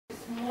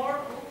more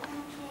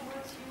open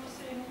towards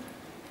using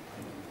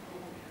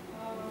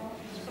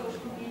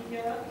social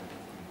media.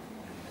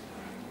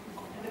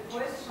 And the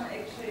question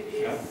actually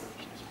is,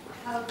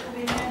 how do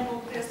we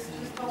handle this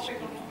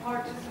topic of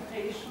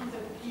participation,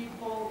 that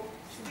people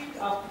speak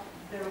up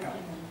their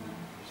opinion?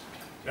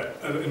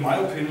 Yeah, in my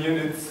opinion,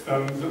 it's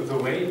the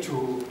way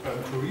to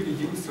really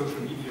use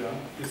social media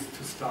is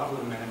to start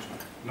with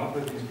management, not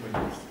with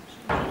employees.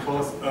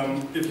 Because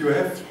if you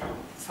have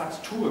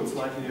such tools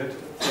like we had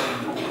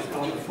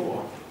discussed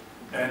before,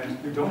 and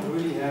you don't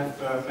really have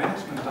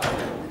management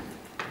dialogue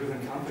with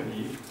a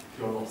company,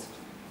 you're lost.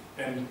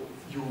 And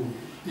you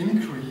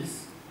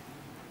increase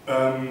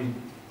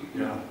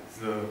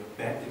the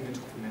bad image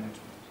of the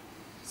management.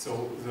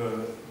 So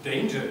the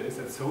danger is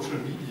that social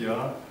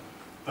media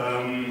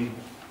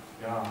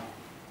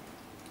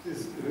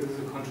is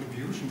a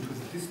contribution to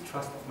the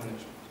distrust of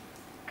management.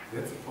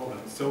 That's the problem.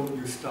 So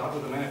you start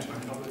with the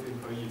management, not with the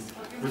employees,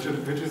 which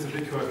is a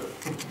big hurdle.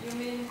 You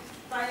mean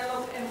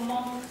dialogue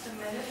among the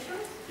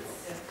managers?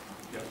 Yes.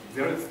 Yeah.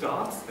 There it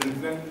starts, and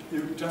then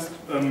you just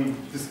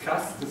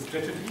discuss the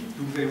strategy.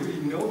 Do they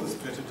really know the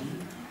strategy,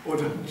 or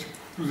do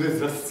they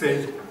just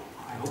say,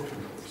 I hope you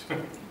know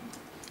it?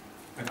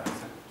 And I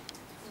said,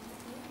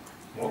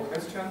 more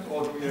questions,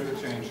 or do we have a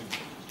change?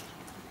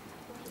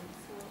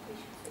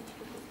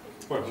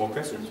 Well, more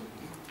questions?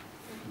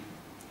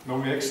 No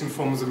reaction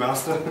from the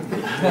master?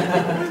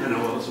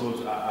 No,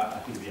 so I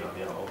think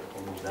we are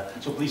almost there.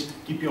 So please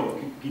keep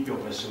your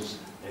questions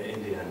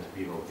in the end.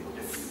 We will do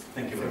it.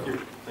 Thank you very much.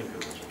 Thank you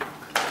very much.